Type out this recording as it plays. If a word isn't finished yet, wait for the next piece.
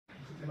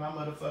my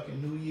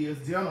motherfucking New Year's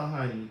dinner,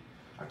 honey.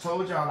 I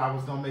told y'all I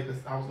was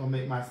gonna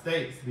make my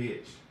steaks,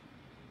 bitch.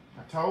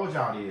 I told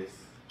y'all this.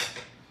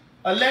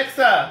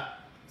 Alexa,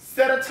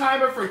 set a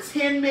timer for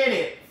 10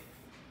 minutes.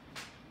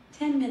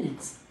 10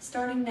 minutes,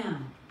 starting now.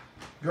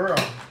 Girl,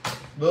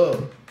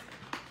 look.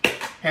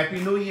 Happy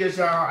New Year's,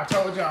 y'all. I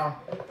told y'all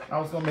I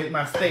was gonna make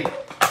my steak.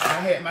 I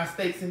had my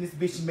steaks in this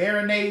bitch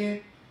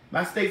marinating.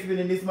 My steaks been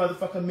in this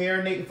motherfucker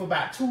marinating for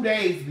about 2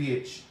 days,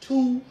 bitch.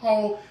 Two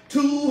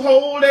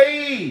whole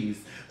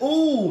days.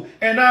 Ooh,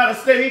 and not a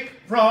steak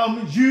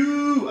from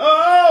you.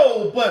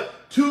 Oh, but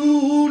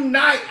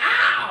tonight,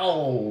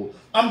 ow,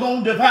 I'm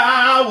gonna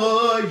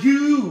devour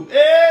you.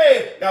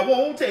 Hey, I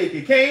won't take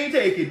it, can't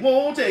take it,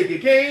 won't take it,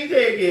 can't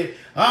take it.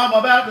 I'm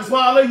about to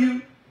swallow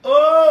you.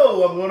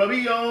 Oh, I'm gonna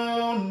be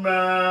on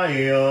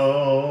my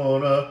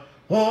own,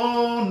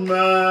 on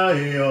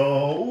my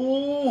own.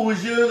 Ooh,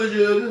 sugar,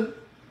 sugar.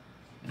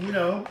 You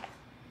know.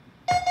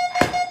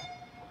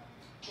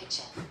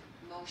 Kitchen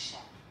motion.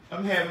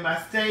 I'm having my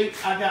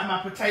steak. I got my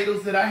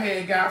potatoes that I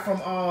had got from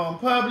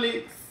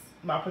Publix.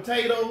 My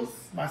potatoes,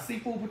 my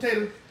seafood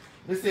potatoes.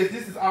 It says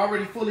this is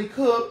already fully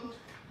cooked.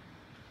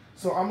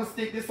 So I'm gonna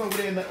stick this over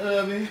there in the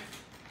oven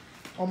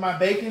on my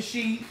baking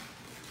sheet.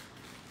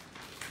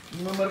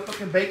 My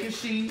motherfucking baking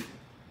sheet.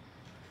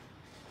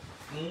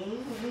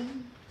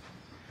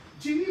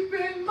 Deep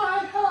in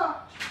my heart,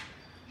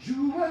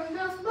 you were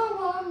never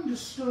one to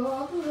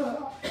stop.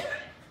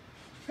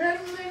 And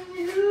then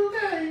you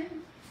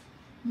came,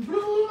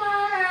 blew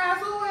my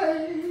eyes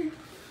away.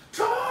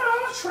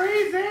 Total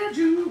trays and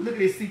you. Look at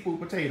this seafood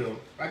potato.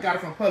 I got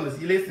it from Publix.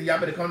 You listen, y'all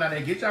better come down there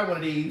and get y'all one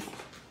of these.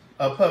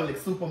 A Publix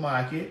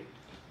supermarket.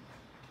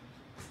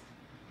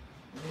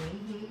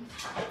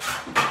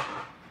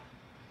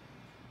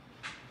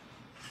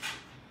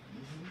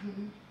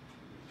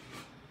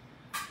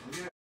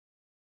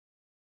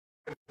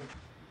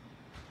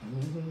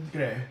 Look at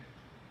that.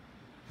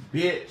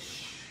 Bitch.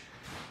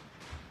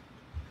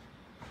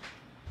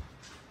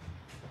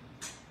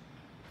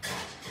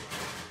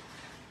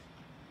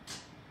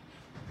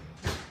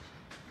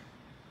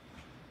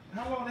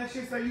 How long that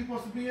shit say you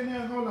supposed to be in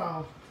there? Hold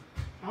on.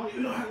 I don't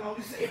even know how long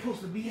it say it's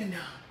supposed to be in there.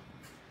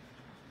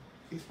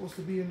 It's supposed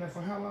to be in there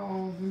for how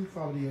long? Let me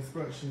follow the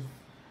instructions.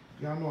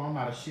 Y'all know I'm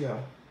not a chef.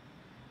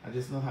 I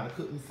just know how to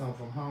cook me something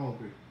from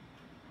hungry.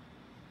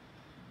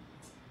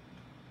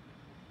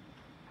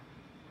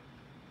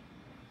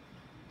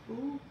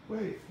 Ooh,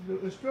 wait, the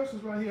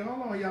instructions right here.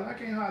 Hold on, y'all. I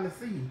can't hardly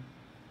see you.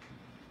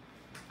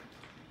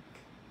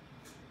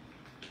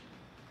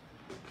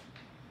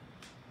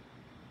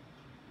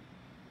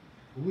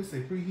 We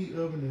say preheat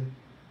oven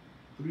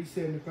to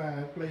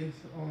 375, place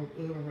on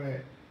the oven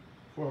rack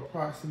for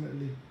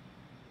approximately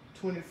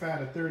 25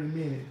 to 30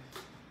 minutes.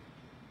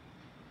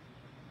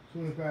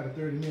 25 to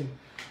 30 minutes.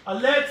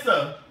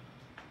 Alexa,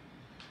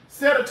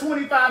 set a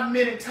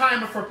 25-minute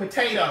timer for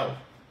potato.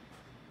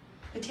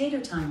 Potato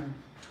timer,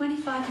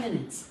 25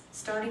 minutes,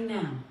 starting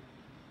now.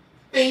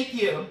 Thank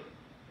you.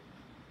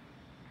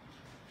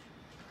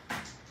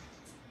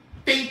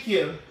 Thank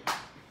you.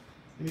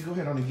 Let me go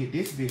ahead on and get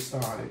this bitch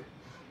started.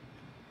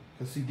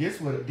 Cause see, this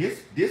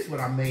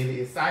what I'm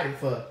mainly excited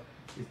for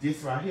is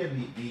this right here,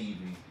 Tea.V.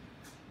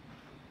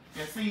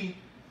 And see,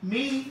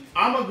 me,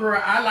 I'm a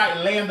girl. I like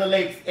Land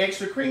O'Lakes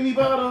extra creamy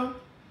butter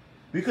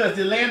because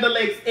the Land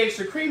O'Lakes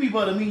extra creamy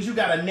butter means you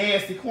got a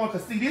nasty corn.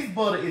 Cause see, this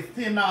butter is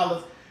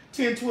 $10,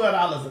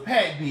 $12 a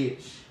pack,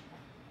 bitch.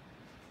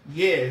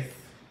 Yes.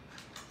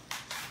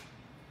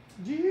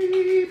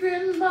 Deep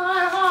in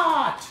my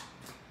heart,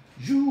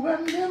 you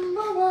are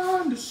number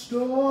one to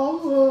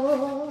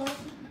store.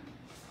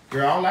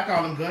 Girl, I don't like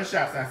all them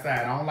gunshots outside.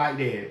 I don't like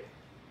that.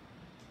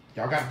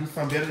 Y'all got to do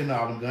something better than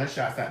all them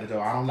gunshots out the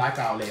door. I don't like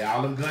all that.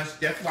 All them guns,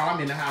 that's why I'm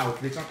in the house,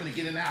 bitch. I'm finna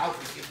get in the house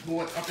and get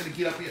going. I'm finna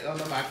get up here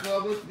under my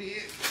covers,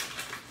 bitch.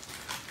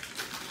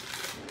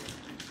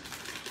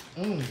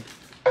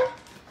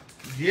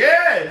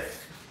 Yes!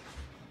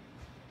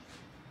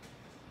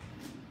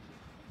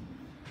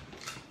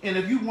 And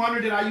if you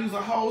wondered did I use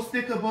a whole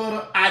stick of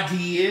butter, I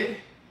did.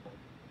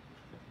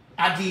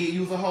 I did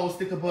use a whole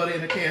stick of butter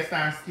in a cast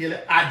iron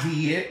skillet. I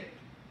did.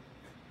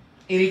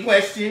 Any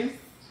questions?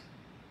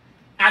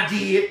 I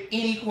did.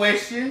 Any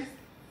questions?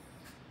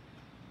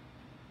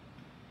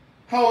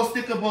 Whole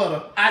stick of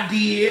butter. I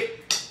did.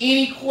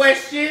 Any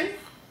questions?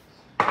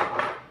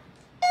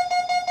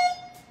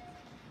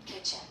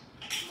 Kitchen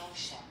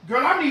motion.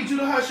 Girl, I need you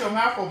to hush your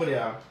mouth over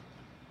there.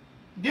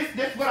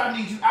 That's what I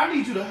need you. I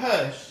need you to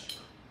hush.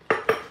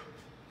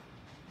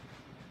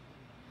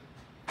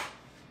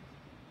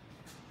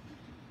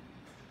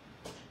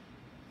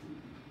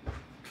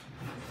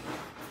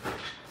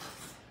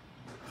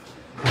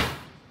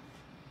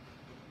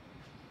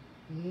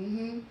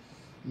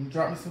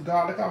 Drop me some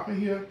garlic off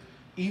in here.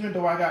 Even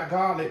though I got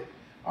garlic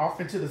off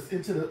into the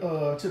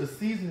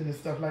seasoning and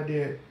stuff like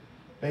that.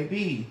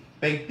 Baby.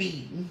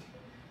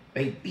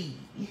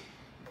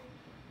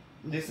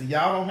 Listen,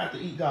 y'all don't have to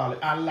eat garlic.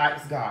 I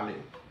like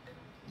garlic.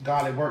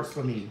 Garlic works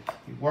for me.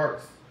 It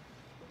works.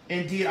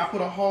 And did I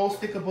put a whole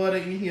stick of butter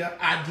in here?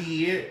 I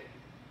did.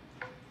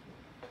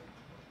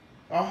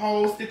 A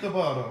whole stick of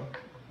butter.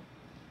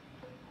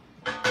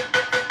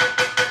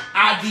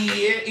 I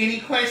did. Any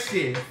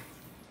questions?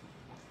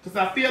 Because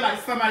I feel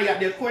like somebody out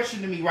there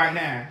questioning me right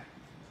now.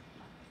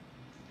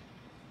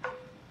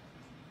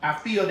 I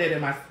feel that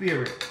in my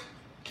spirit.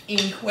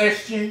 Any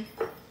question?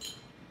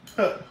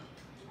 Huh.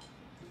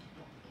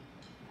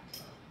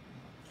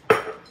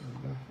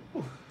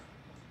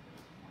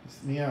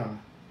 It's me on.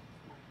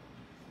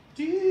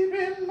 Deep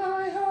in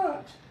my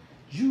heart,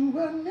 you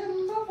were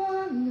number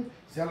one.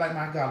 See, I like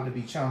my God to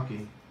be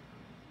chunky.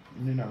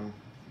 You know,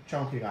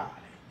 chunky God.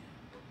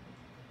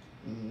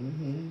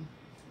 And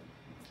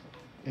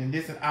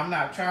listen, I'm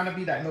not trying to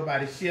be like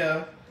nobody's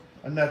chef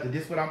or nothing.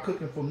 This is what I'm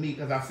cooking for me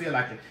because I feel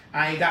like it.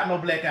 I ain't got no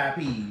black eyed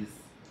peas.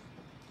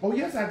 Oh,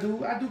 yes, I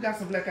do. I do got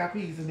some black eyed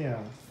peas in there.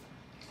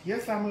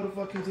 Yes, I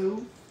motherfucking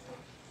do.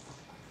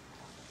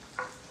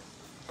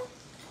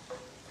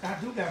 I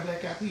do got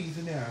black eyed peas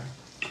in there.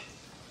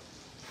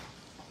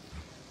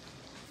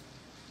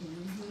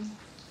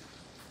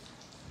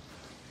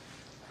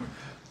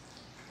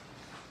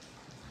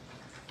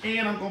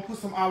 And I'm going to put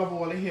some olive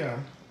oil in here.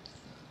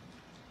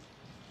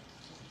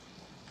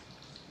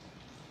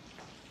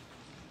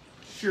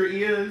 Sure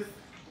is.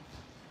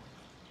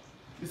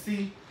 You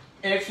see,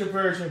 extra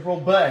virgin,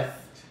 robust.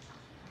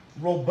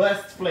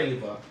 Robust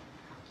flavor.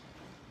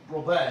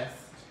 Robust.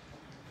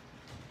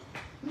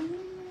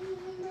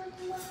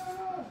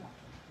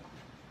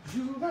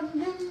 You are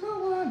number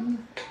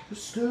one. The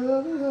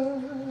star,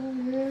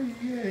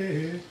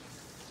 yeah.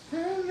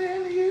 And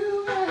then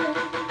you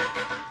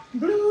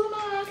blew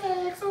my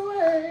legs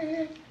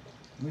away.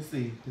 Let me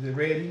see. Is it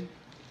ready?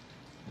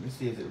 Let me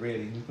see. Is it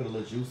ready? Let me put a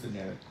little juice in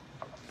there.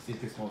 See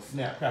if it's gonna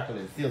snap, crackle,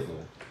 and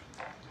sizzle.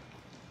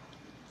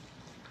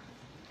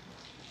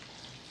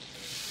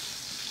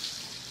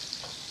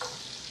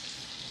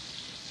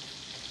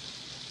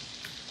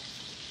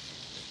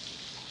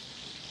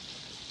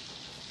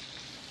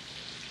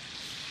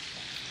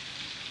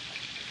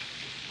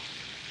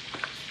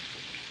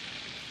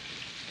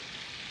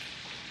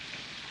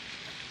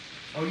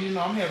 Oh, you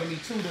know I'm having me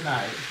two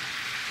tonight.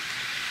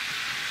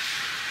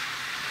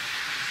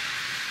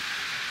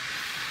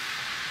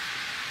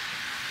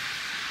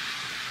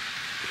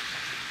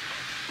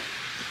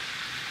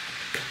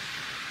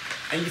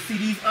 And you see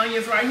these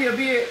onions right here,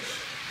 bitch?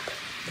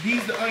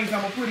 These the onions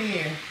I'm gonna put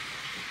in.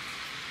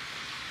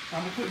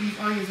 I'm gonna put these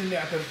onions in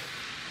there because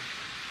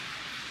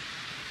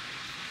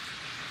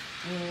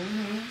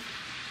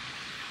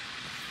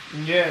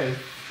yes.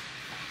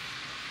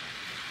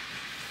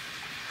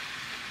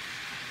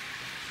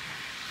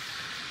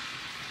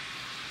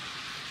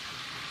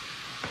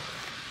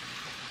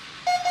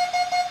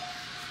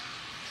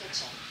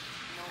 Kitchen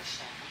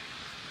motion.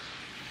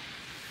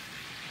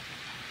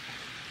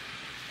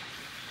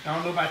 I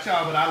don't know about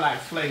y'all, but I like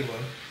flavor.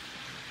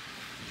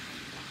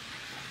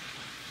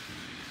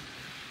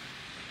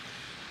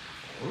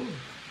 Ooh.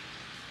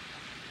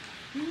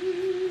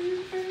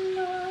 You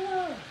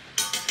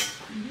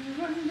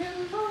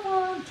remember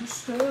one to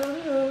start,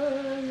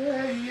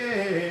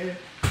 yeah.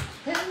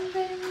 And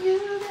then you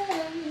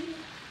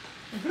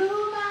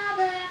blew my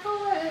back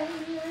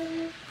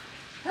away.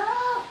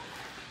 Oh.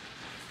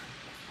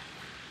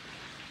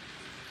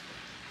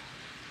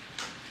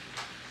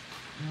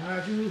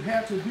 Why'd you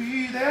have to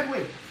be that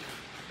way?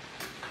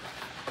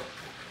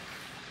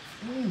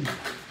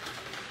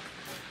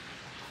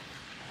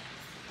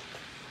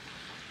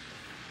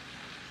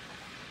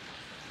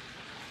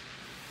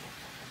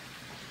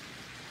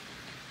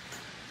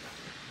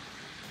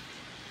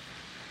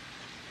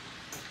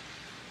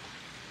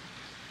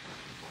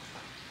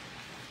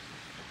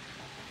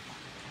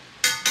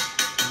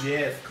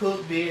 Yes,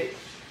 cook, bitch.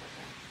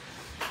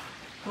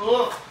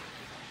 Cook.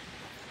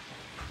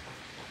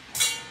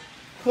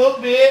 Cook,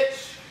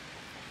 bitch.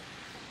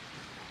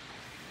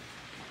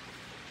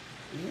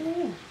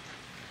 Ooh.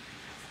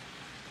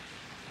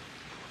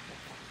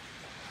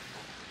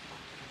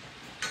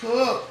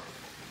 Cook.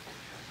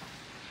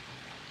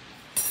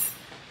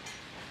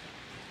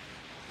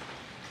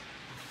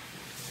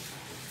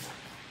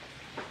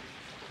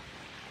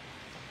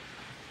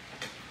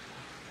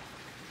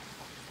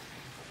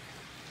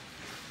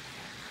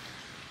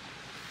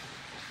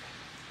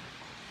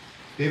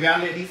 Baby,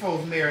 I let these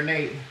hoes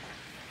marinate.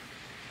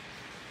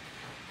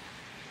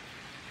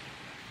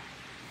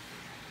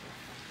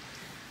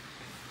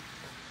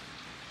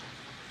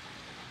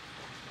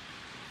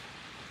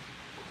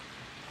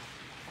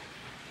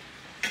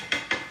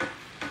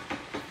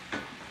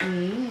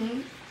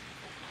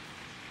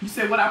 You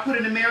say what I put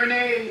in the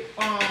marinade?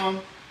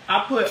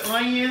 I put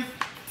onions.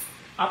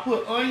 I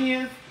put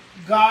onions,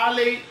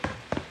 garlic.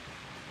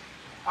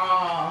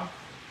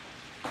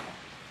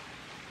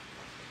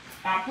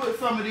 I put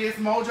some of this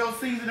Mojo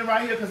seasoning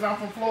right here because I'm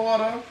from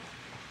Florida.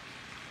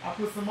 I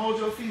put some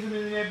Mojo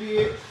seasoning in that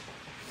bitch.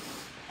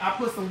 I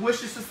put some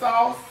Worcestershire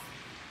sauce.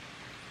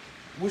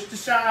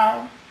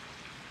 Worcestershire.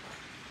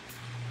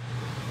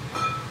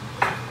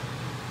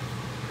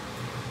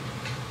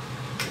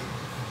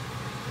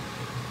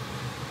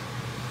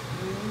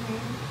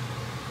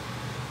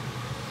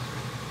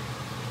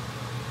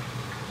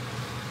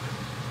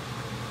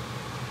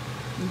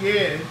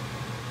 Yeah.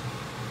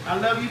 I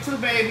love you too,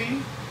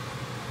 baby.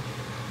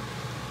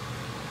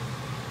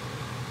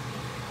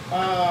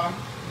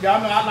 Y'all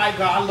know I like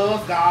garlic. I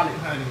love garlic,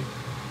 honey.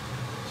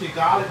 Shit,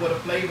 garlic with a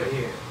flavor in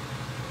it.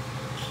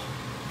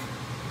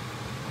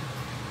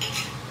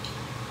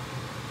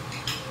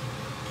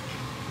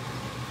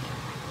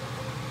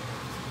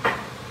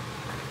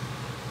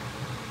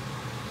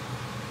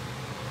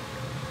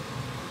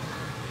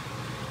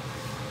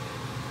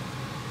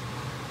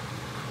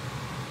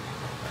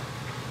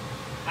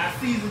 I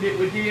seasoned it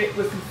with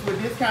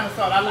this kind of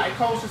salt. I like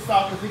kosher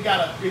salt because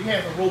it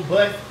has a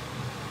robust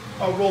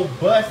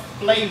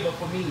flavor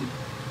for me.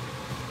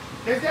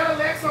 Is that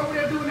Alexa over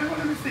there doing that?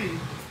 Let me see.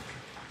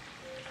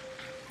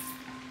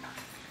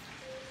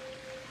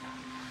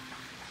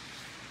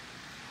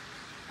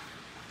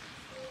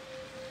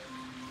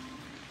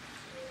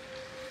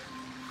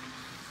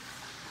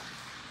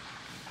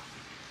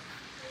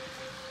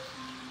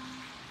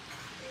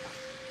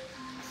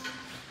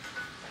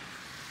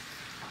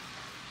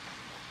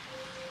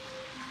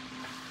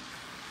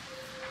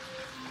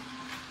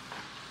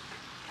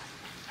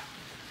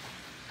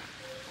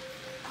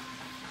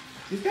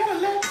 Is that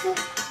Alexa?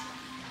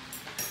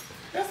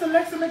 That's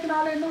Alexa making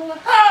all that noise.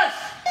 Hush!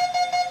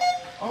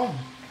 Oh.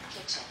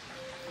 Kitchen.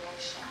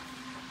 Motion.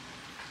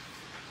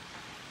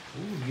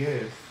 Oh,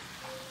 yes.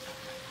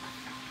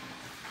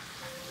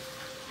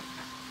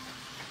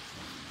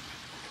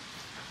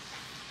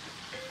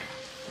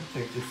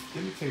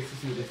 Let me taste to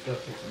see what this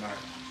stuff is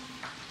tonight.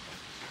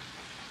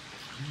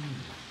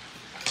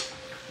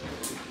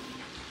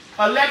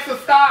 Alexa,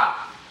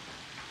 stop!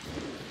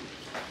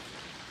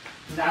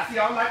 Now, see,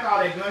 I don't like all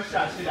that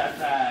gunshot shit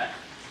outside.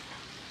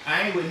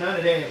 I ain't with none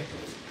of that.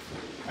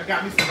 I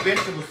got me some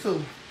vegetables,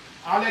 too.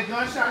 All that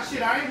gunshot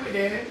shit, I ain't with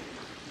that.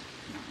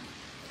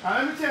 Now,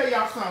 let me tell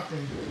y'all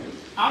something.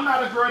 I'm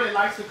not a girl that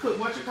likes to cook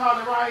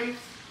rice.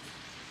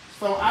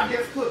 So I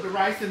just cook the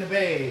rice in the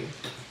bag.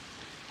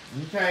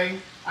 Okay?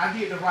 I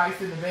get the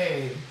rice in the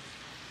bag.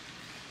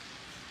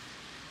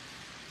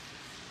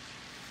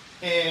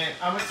 And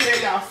I'm going to tell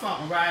y'all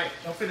something, right?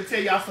 I'm finna tell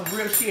y'all some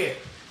real shit.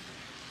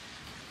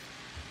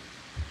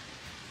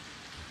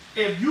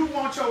 If you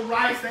want your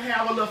rice to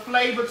have a little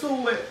flavor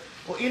to it,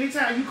 or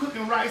anytime you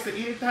cooking rice at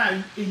any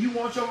time, and you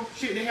want your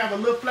shit to have a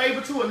little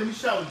flavor to it, let me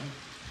show you.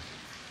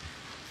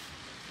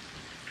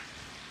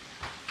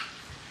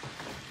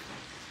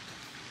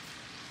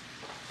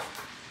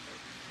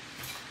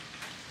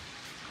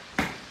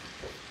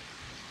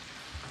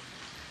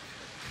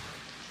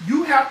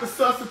 You have to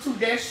substitute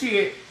that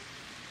shit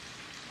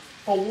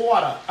for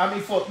water.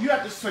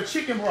 For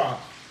chicken broth.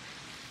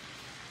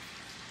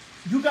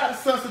 You gotta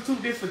substitute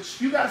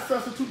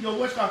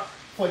your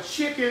for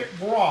chicken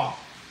broth.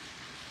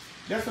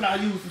 That's what I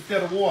use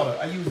instead of water.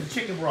 I use the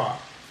chicken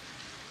broth.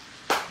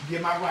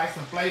 Give my rice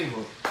some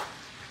flavor.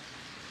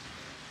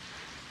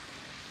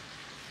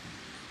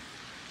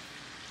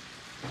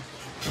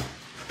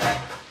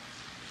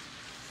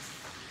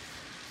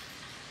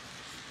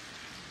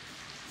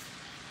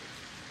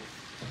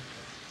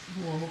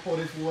 I'm gonna pour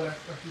this water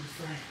after the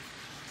same.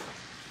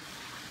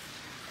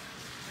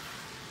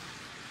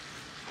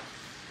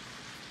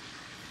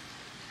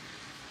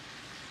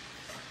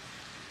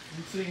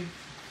 You see,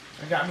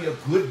 I got me a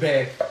good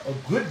bag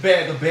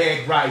of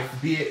bagged rice,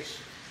 bitch.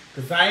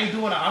 Cause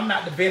I'm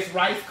not the best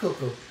rice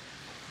cooker.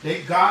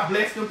 God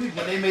bless them people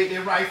when they make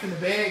their rice in the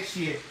bag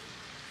shit.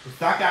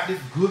 Cause I got this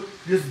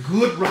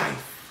good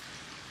rice.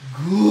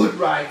 Good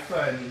rice,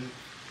 honey.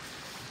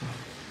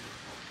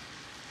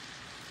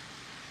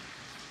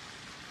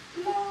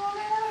 Long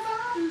as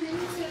I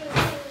live,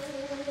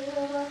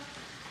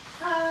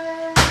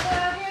 I'll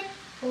get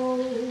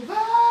over.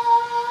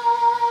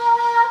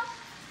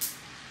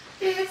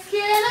 It's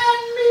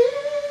killing me.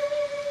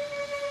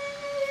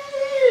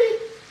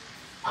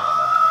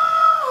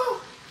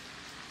 Oh,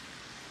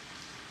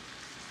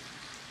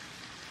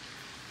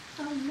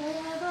 I'll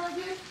never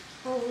get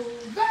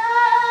over.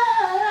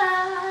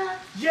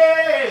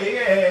 Yeah.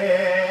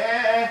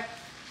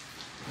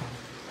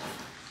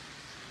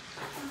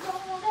 As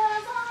long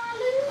as I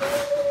live.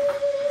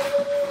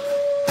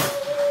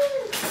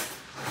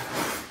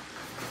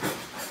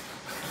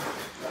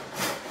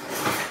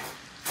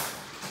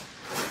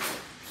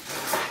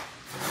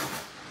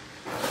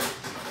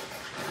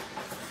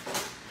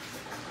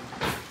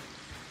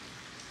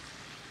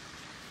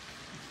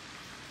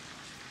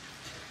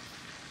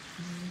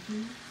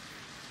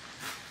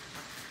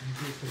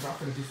 Because I'm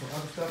going to do some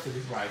other stuff to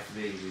this rice,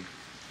 baby.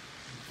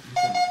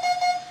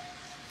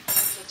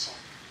 Kitchen.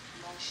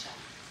 Motion.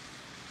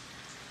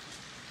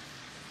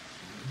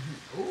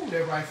 Ooh,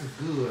 that rice is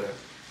good.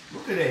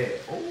 Look at that.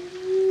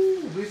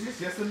 Ooh, this is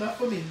just enough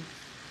for me.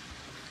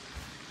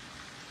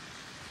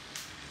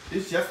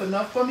 It's just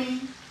enough for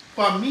me.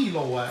 For me,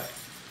 Lord.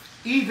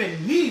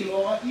 Even me,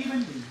 Lord. Even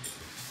me.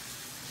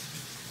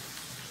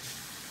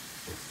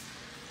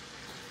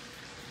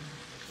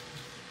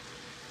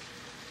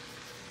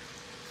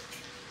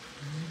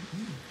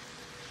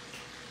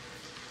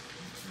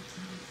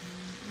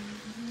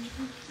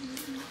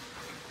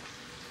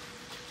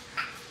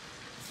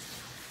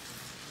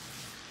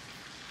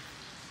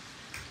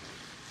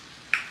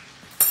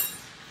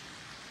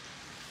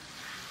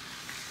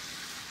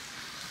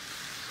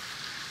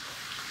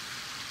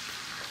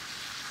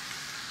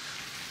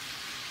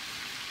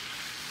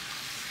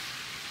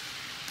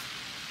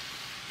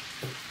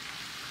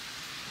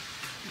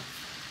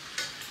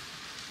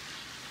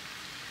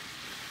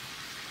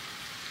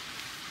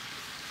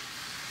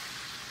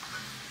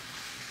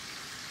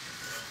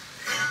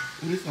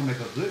 Ooh, this gonna make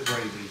a good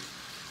gravy.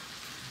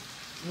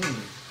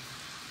 Mm.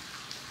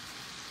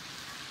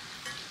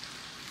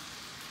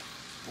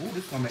 Ooh,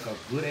 this gonna make a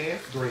good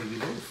ass gravy.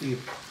 Let me see if,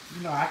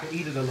 you know, I can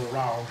eat it a little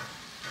raw.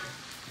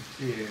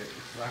 Shit,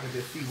 so I can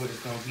just see what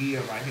it's gonna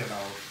give right here,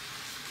 though.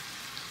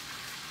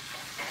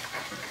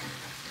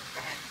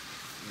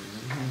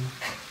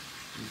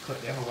 You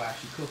cut that whole out,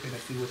 she cooking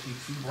and see what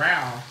she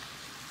brown,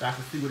 so I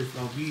can see what it's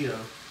gonna give.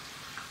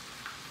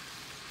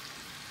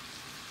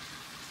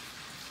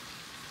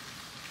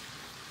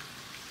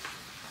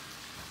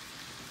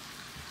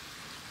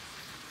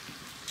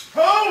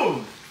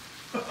 Oh!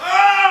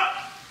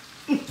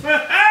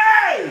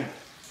 Hey!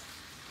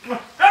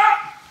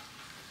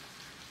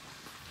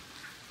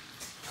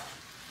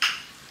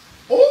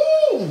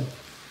 Oh!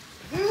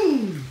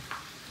 Mm.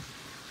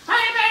 Are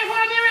you ready for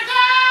a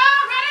miracle?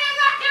 Ready as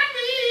I can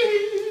be.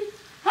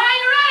 Are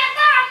you ready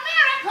for a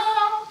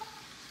miracle?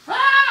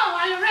 Oh,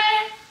 are you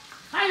ready?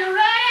 Are you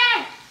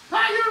ready?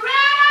 Are you ready?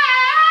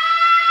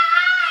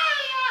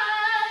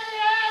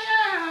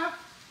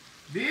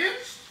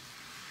 Bitch.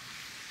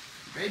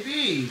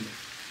 Baby.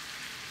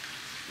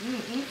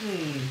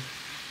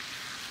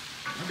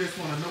 I just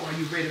want to know, are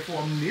you ready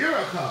for a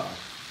miracle?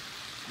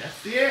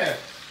 That's it.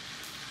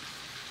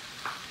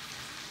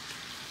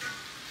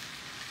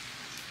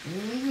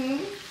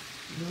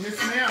 Yes,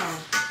 ma'am.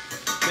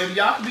 Baby,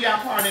 y'all can be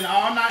out partying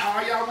all night,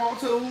 all y'all want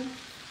to.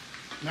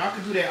 Y'all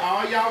can do that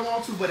all y'all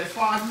want to, but as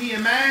far as me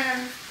and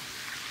mine,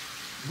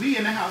 we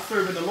in the house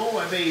serving the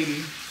Lord,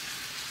 baby.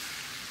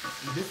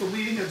 This is what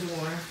we in here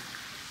doing.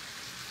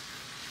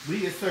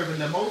 We is serving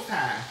the Most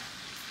High.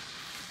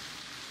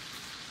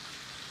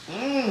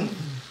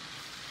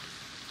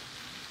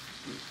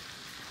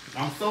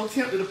 I'm so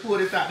tempted to pull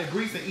this out the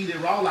grease and eat it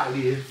raw like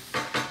this.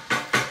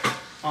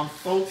 I'm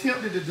so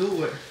tempted to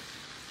do it.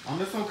 I'm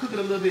just gonna cook it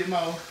a little bit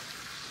more,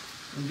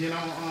 and then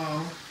I'm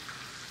gonna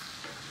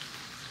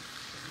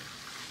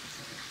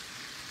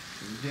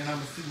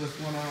see what's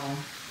going on.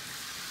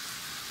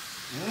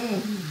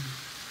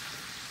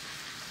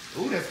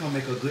 Ooh, that's gonna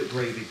make a good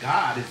gravy.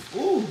 God, it's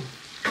ooh.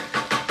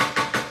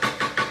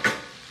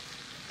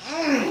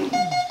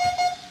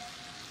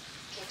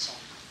 Kitchen.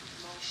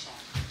 Motion.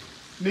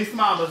 Miss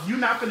Mamas, you're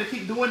not gonna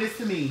keep doing this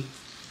to me.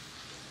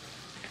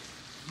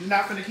 You're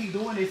not gonna keep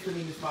doing this to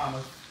me, Miss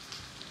Mamas.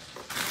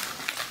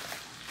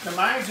 Now,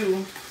 mind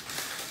you,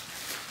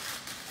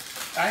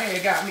 I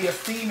had got me a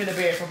steam in the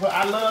bag from,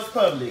 I love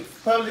Publix.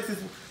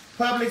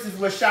 Publix is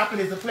where shopping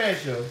is a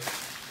pleasure.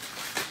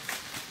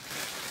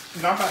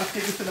 And I'm about to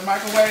stick it to the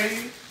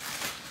microwave.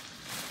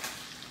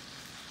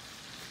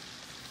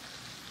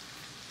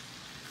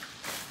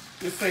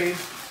 Just say,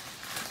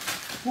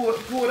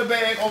 pull the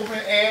bag open,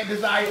 add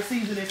desired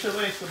seasoning to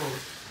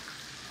vegetables.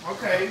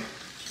 Okay.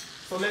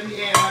 So let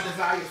me add my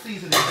desired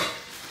seasoning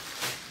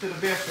to the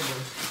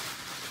vegetables.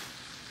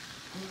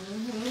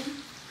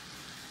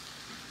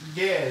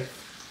 Yes.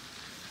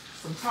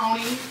 Some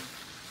Tony.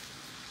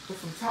 Put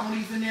some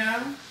Tonys in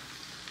there.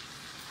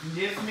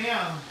 Yes,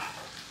 ma'am.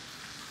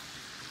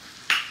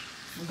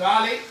 Some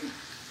garlic.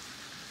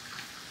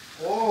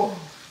 Oh.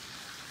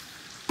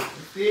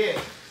 That's it.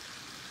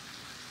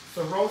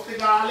 Some roasted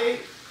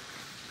garlic.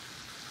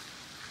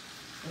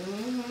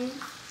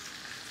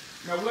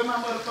 Now where my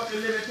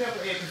motherfucking lemon pepper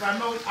at? Because I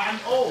know,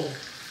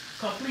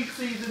 complete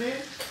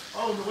seasoning.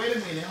 Oh, no, wait a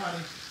minute,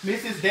 honey.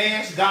 Mrs.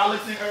 Dash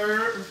Garlics and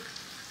Herbs.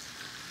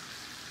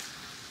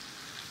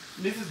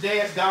 Mrs.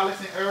 Dash Garlics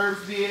and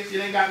Herbs, bitch. It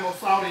ain't got no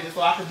salt in it,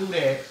 so I can do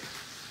that.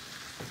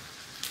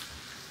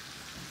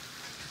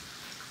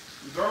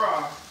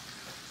 Girl.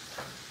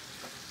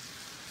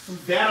 Some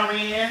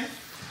Zatarans.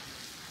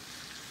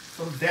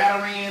 Some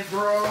Zatarans,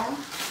 girl.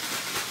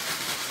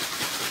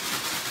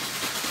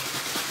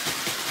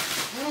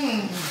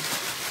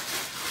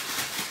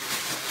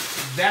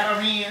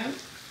 Zatarans.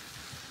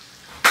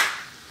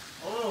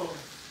 Oh.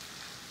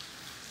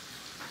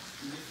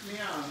 Yes,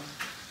 ma'am.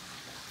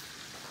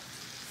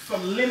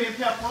 Some lemon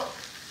pepper.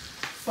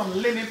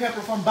 Some lemon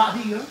pepper from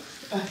Badia.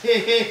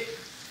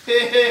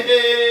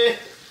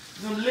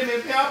 Some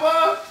lemon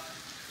pepper.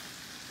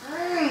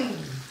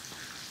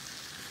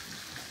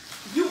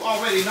 You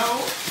already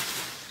know.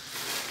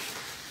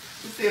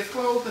 It says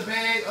close the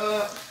bag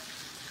up.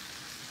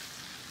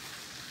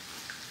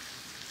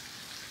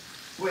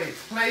 Wait,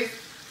 place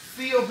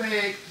seal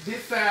bag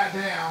this side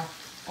down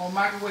on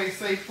microwave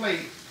safe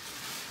plate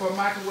for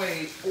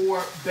microwave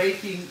or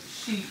baking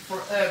sheet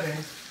for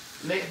oven.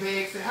 Let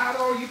bag sit. How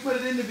long you put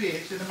it in the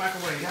bitch in the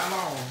microwave? How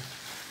long?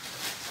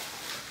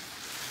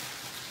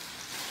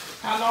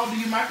 How long do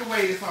you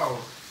microwave this for?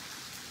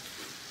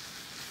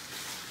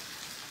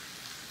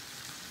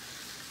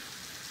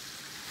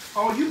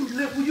 Oh,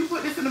 when you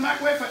put this in the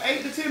microwave for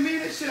 8 to 10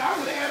 minutes, shit, I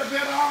would have had a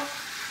better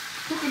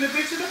off cooking the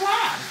bitch in the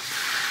pot.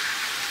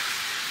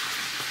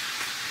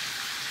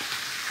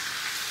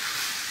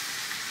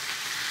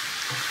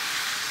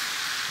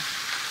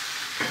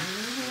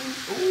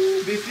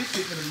 Ooh, bitch, this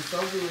shit gonna be so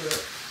good.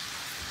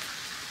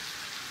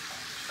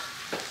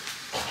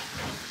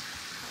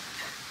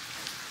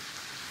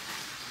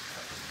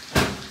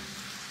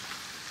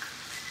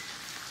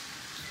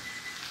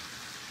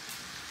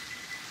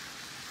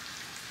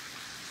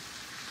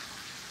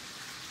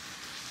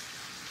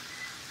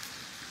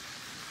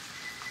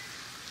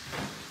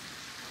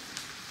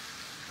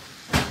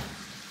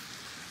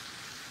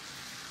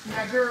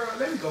 Now, girl,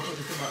 let me go put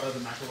this in my other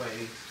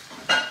microwave.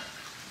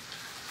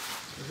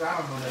 Because I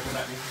don't know nothing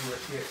about this wood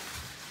shit.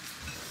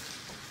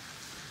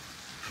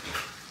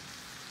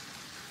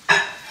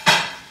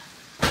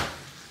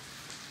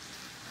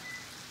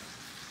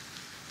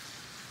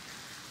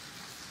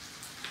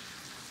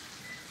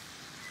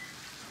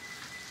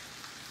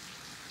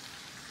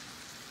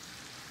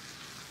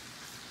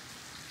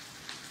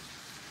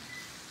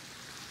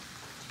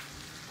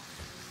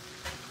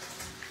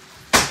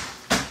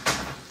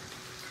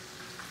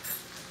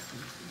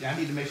 I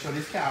need to make sure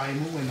this cow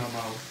ain't moving no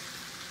more.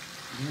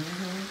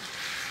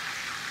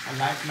 I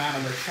like mine a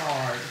little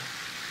charred.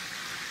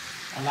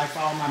 I like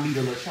all my meat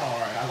a little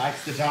charred. I like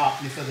the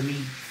darkness of the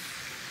meat.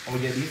 Oh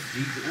yeah, this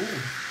Jesus. Ooh.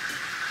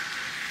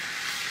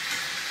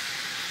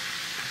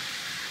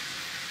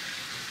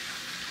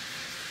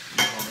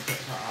 I'm gonna cut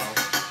her off.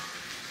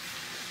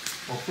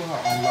 Or put her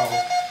on low.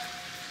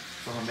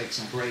 So I'm gonna make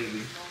some gravy.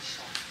 Motion.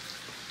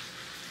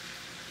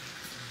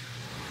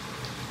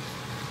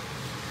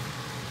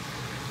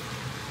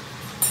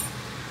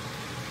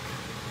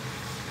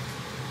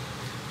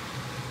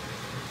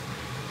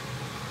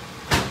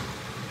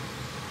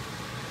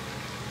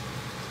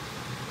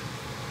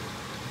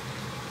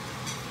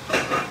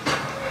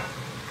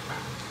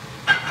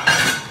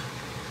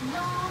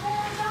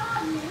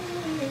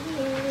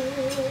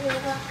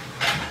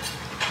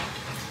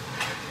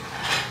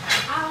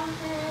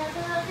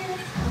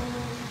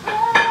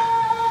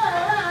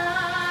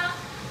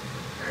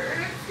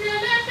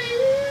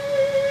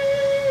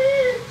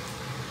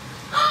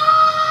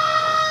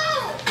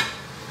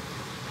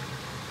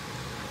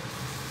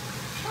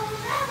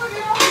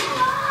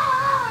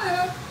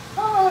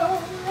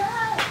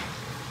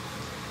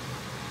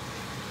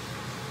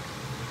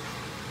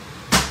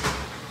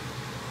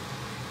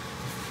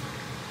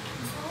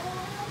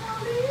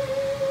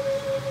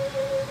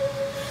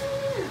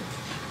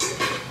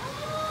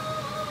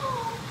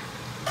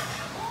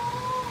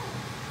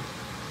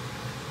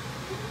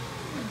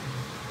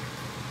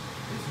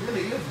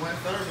 Really is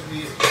 1/3 of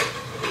it.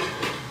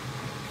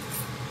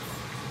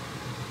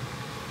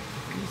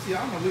 You see, I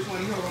don't know which one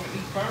of you are gonna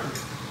eat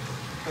first.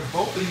 Because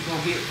both of you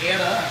gonna get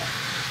ate up.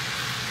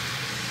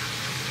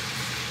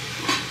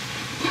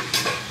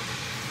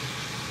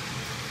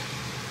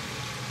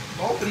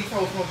 Both of these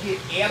folks gonna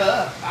get ate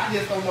up. I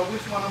just don't know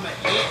which one I'm gonna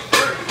eat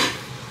first.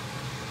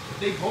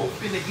 They both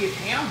finna get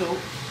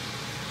handled.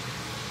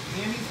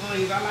 And these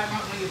onions, I like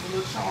my onions a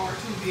little charred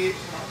too, bitch.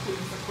 So I'm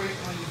putting some fresh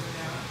onions in there.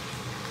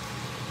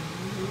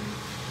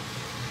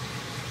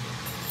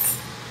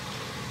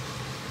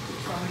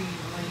 Some of these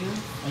onions.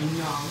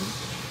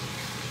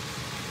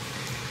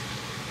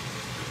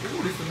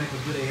 Ooh, this will make a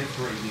good ass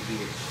gravy,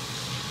 bitch.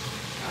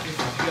 I just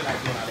don't feel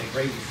like doing all that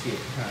gravy shit,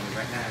 honey,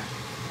 right now.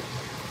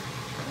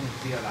 I don't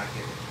feel like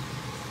it.